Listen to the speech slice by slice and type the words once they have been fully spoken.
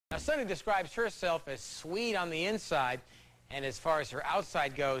Sunny describes herself as sweet on the inside, and as far as her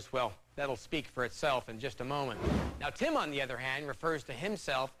outside goes, well, that'll speak for itself in just a moment. Now, Tim, on the other hand, refers to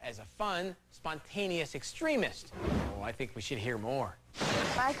himself as a fun, spontaneous extremist. Oh, I think we should hear more.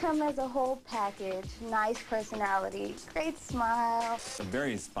 I come as a whole package, nice personality, great smile. I'm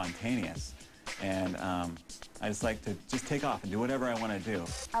very spontaneous, and I just like to just take off and do whatever I want to do.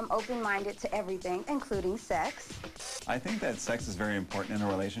 I'm open-minded to everything, including sex. I think that sex is very important in a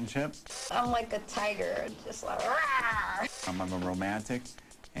relationship. I'm like a tiger, just like, rawr. I'm a romantic,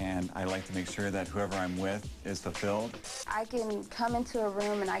 and I like to make sure that whoever I'm with is fulfilled. I can come into a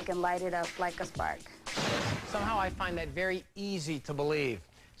room and I can light it up like a spark. Somehow I find that very easy to believe.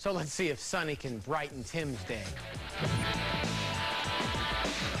 So let's see if Sunny can brighten Tim's day.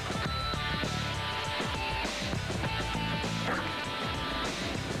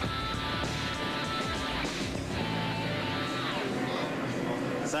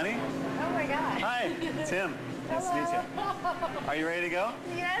 Sunny? Oh my God. Hi, Tim. Nice to meet you. Are you ready to go?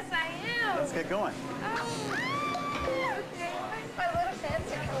 Yes, I am. Let's get going. Oh, okay. My little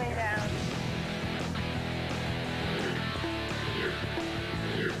pants are coming down.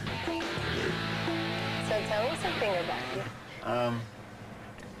 So tell me something about you.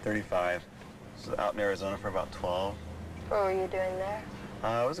 35. Was out in Arizona for about 12. What were you doing there?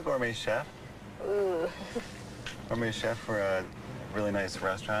 I was a gourmet chef. Ooh. Gourmet chef for a really nice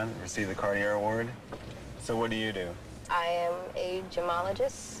restaurant. Received the Cartier Award. So what do you do? I am a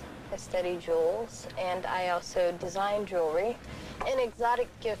gemologist. I study jewels, and I also design jewelry and exotic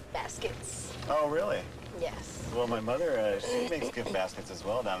gift baskets. Oh, really? Yes. Well, my mother, she makes gift baskets as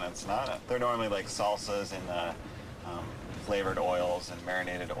well down in Sonata. They're normally like salsas and flavored oils and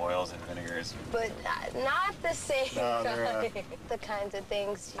marinated oils and vinegars. But not the same No, they're, kind. The kinds of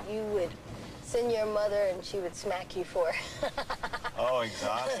things you would send your mother and she would smack you for. Oh,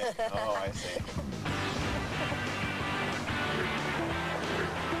 exotic. Oh, I see.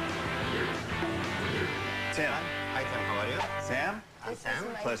 Tim. Hi, Tim. How are you? Sam? I'm Sam.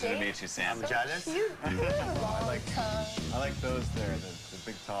 Pleasure to meet you, Sam. I'm Janice. I like those there, the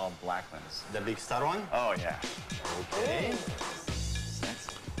big, tall, black ones. The big star one? Oh, yeah. Okay.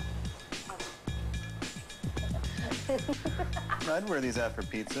 I'd wear these out for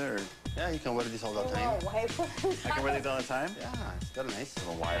pizza, or Yeah, you can wear this all the time. I can wear these all the time. Yeah, it's very nice. A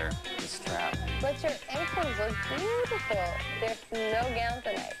little wider, the strap. But your ankles look beautiful. There's no gown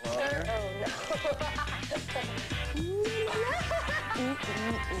tonight. Well,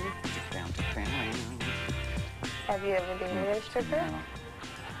 Have you ever been with a stripper?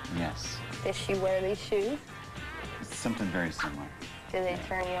 Yes. Does she wear these shoes? It's something very similar. Do they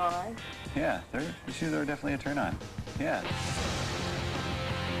turn you on? Yeah, the shoes are definitely a turn on. Yeah.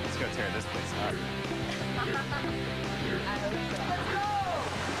 Let's go tear this place up.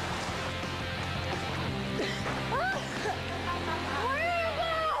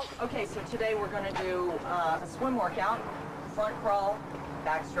 Okay, so today we're going to do a swim workout, front crawl,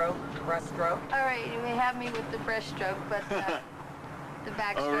 backstroke, breaststroke. All right, you may have me with the breaststroke, but the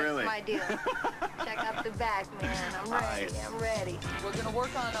backstroke's Oh, really? my deal. Check out the back, man. I'm ready. Nice. I'm ready. We're going to work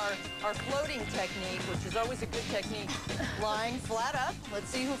on our floating technique, which is always a good technique. Lying flat up. Let's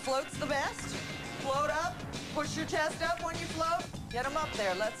see who floats the best. Float up. Push your chest up when you float. Get him up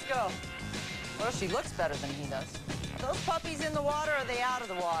there. Let's go. Well, she looks better than he does. Those puppies in the water, are they out of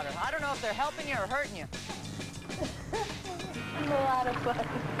the water? I don't know if they're helping you or hurting you. A lot of fun.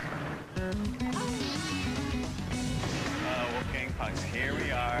 Wolfgang Punks, here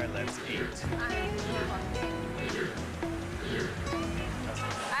we are. Let's eat.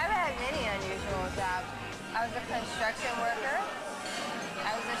 I've had many unusual jobs. I was a construction worker.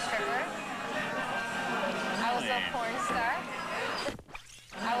 I was a stripper. I was a porn star.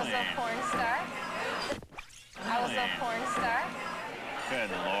 I was a porn star. I was a porn star.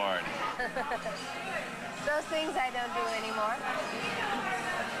 Good Lord. Those things I don't do anymore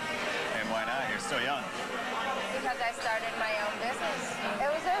And why not? You're so young. because I started my own business. It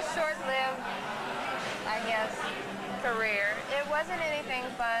was a short-lived, I guess, career. It wasn't anything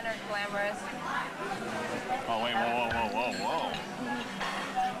fun or glamorous. Oh, wait, whoa.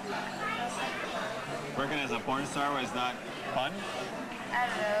 Working as a porn star was not fun? I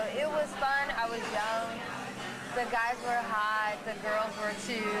don't know. It was fun. I was young. The guys were hot. The girls were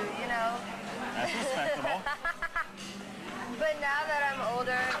too, you know. That's respectable. But now that I'm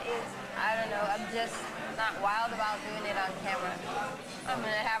older, I don't know, I'm just not wild about doing it on camera. I'm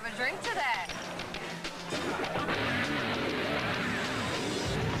gonna have a drink to that.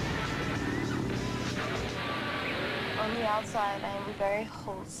 On the outside, I am very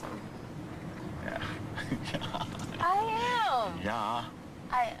wholesome. Yeah. I am. Yeah.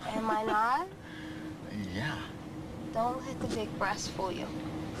 Am I not? Yeah. Don't let the big breasts fool you.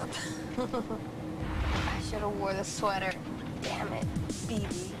 I should have wore the sweater. Damn it,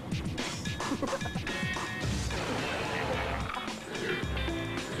 BB.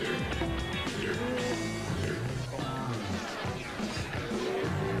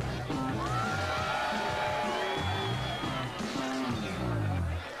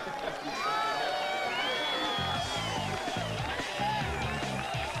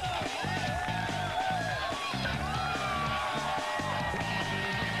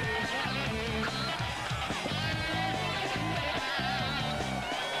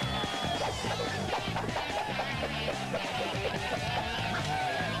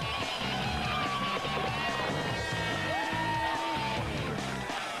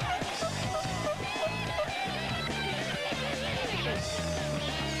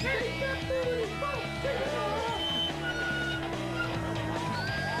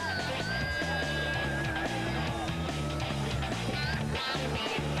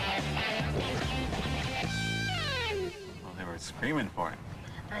 Well, they were screaming for it.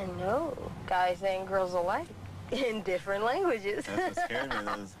 I know. Guys and girls alike. In different languages. That's what scared me.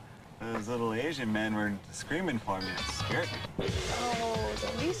 Those little Asian men were screaming for me. It scared me. Oh,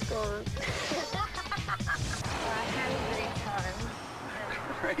 don't be scared. I had a great time.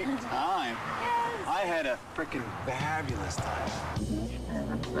 Great time. Yes. I had a freaking fabulous time.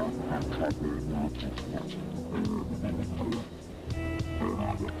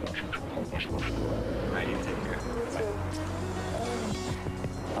 All right, you take care.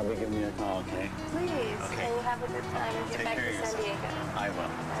 I'll be giving you a call, okay? Please. Okay. And you have a good time and get Take back care to of San yourself. Diego. I will.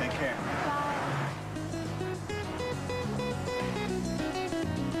 Take care. Bye.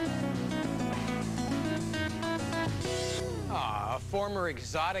 A former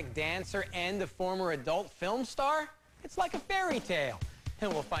exotic dancer and a former adult film star? It's like a fairy tale.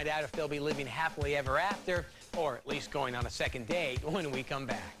 And we'll find out if they'll be living happily ever after, or at least going on a second date when we come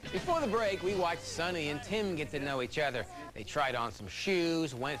back. Before the break, we watched Sonny and Tim get to know each other. They tried on some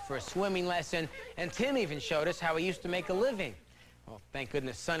shoes, went for a swimming lesson, and Tim even showed us how he used to make a living. Well, thank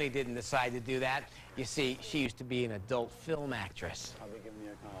goodness Sonny didn't decide to do that. You see, she used to be an adult film actress. I'll be giving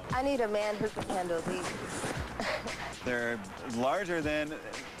you a call. I need a man who can handle these. They're larger than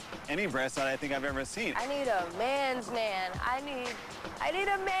any breast that I think I've ever seen. I need a man's man. I need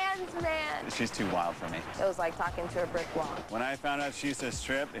a man's man. She's too wild for me. It was like talking to a brick wall. When I found out she used to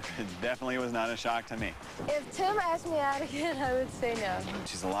strip, it definitely was not a shock to me. If Tim asked me out again, I would say no.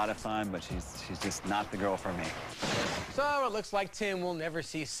 She's a lot of fun, but she's just not the girl for me. So it looks like Tim will never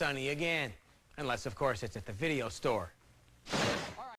see Sonny again. Unless, of course, it's at the video store.